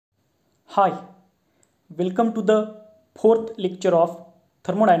Hi, welcome to the fourth lecture of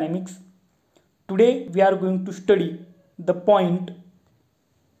thermodynamics. Today we are going to study the point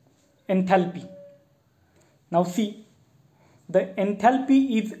enthalpy. Now see, the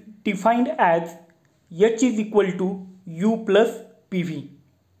enthalpy is defined as H is equal to U plus PV.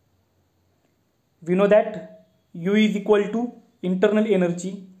 We know that U is equal to internal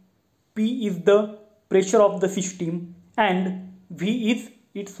energy, P is the pressure of the system and V is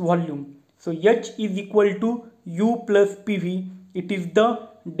its volume. So H is equal to U plus PV. It is the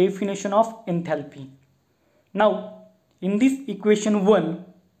definition of enthalpy. Now in this equation 1,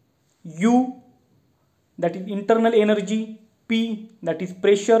 U, that is internal energy, P, that is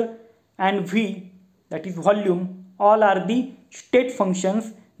pressure, and V, that is volume, all are the state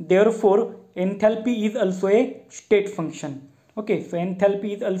functions. Therefore enthalpy is also a state function. Okay, so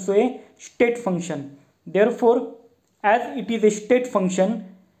enthalpy is also a state function. Therefore, as it is a state function,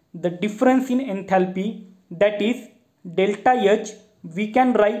 the difference in enthalpy, that is delta H, we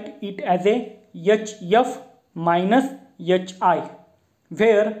can write it as a HF minus HI,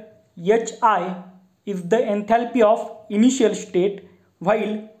 where HI is the enthalpy of initial state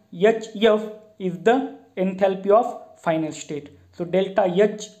while HF is the enthalpy of final state. So delta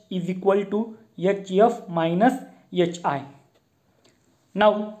H is equal to HF minus HI.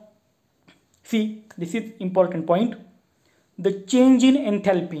 Now see, this is important point. The change in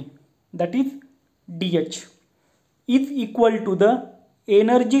enthalpy, that is dH, is equal to the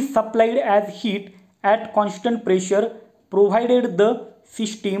energy supplied as heat at constant pressure provided the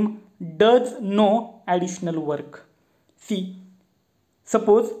system does no additional work. See,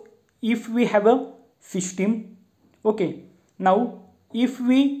 suppose if we have a system, okay, now if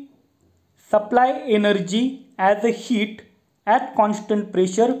we supply energy as a heat at constant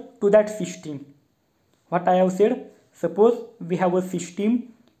pressure to that system, what I have said, suppose we have a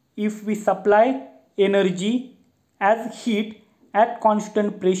system, if we supply energy as heat at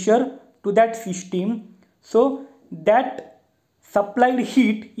constant pressure to that system, so that supplied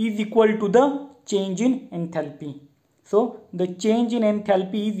heat is equal to the change in enthalpy. So the change in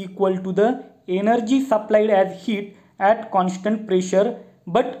enthalpy is equal to the energy supplied as heat at constant pressure,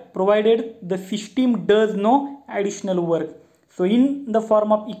 but provided the system does no additional work. So in the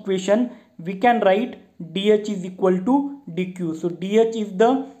form of equation, we can write dH is equal to dQ. So dH is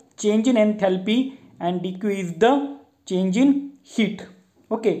the change in enthalpy and dQ is the change in heat.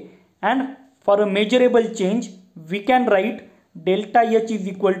 Okay, and for a measurable change, we can write delta H is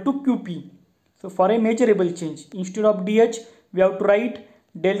equal to QP. So for a measurable change, instead of dH, we have to write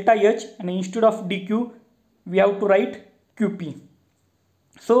delta H, and instead of dQ, we have to write QP.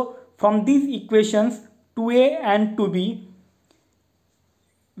 So from these equations 2A and 2B,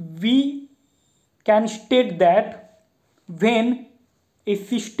 we can state that when a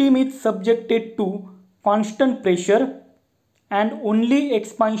system is subjected to constant pressure and only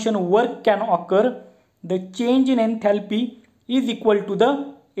expansion work can occur, the change in enthalpy is equal to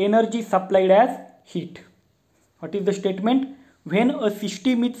the energy supplied as heat. What is the statement? When a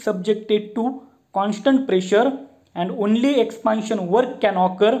system is subjected to constant pressure and only expansion work can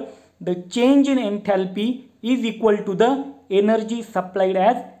occur, the change in enthalpy is equal to the energy supplied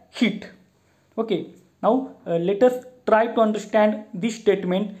as heat. Okay, now let us try to understand this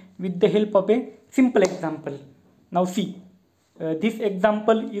statement with the help of a simple example. Now see, this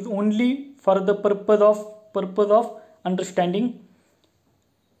example is only for the purpose of understanding.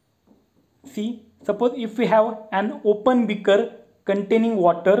 See, suppose if we have an open beaker containing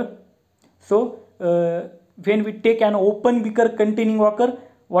water, so when we take an open beaker containing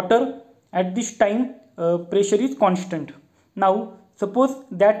water, at this time pressure is constant. Now suppose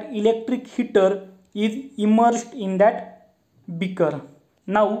that electric heater is immersed in that beaker.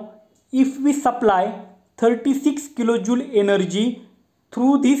 Now if we supply 36 kilojoule energy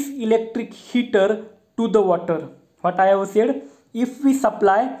through this electric heater to the water, what I have said, if we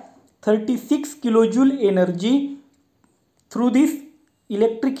supply 36 kilojoule energy through this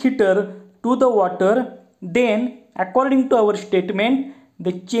electric heater to the water, then according to our statement,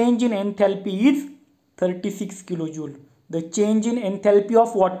 the change in enthalpy is 36 kilojoule. The change in enthalpy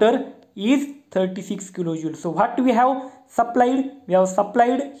of water is 36 kilojoule. So what we have supplied? We have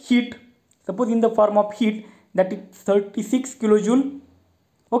supplied heat, suppose in the form of heat, that is 36 kilojoule.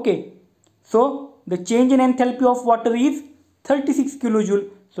 Okay, so the change in enthalpy of water is 36 kilojoule.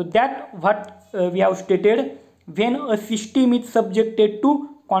 So that what we have stated, when a system is subjected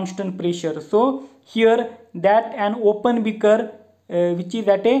to constant pressure. So here that an open beaker which is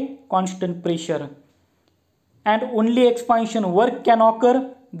at a constant pressure and only expansion work can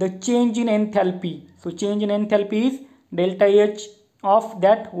occur, the change in enthalpy. So change in enthalpy is delta H of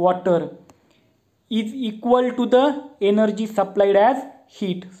that water is equal to the energy supplied as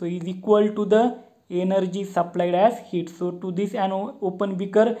heat. So is equal to the energy supplied as heat. So to this an open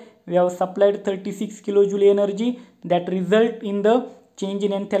beaker we have supplied 36 kilojoule energy, that result in the change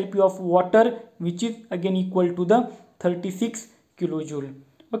in enthalpy of water, which is again equal to the 36 kilojoule.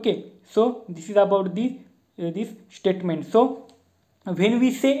 Okay, so this is about this statement. So when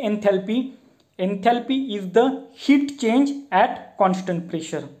we say enthalpy, enthalpy is the heat change at constant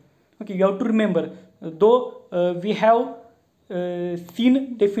pressure. Okay, you have to remember, though we have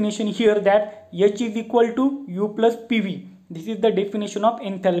seen definition here that H is equal to U plus PV. This is the definition of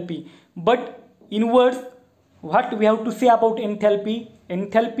enthalpy. But in words, what we have to say about enthalpy?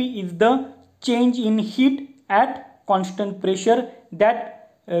 Enthalpy is the change in heat at constant pressure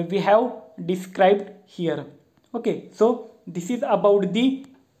that we have described here. Okay, so this is about the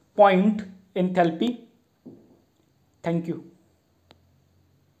point enthalpy. Thank you.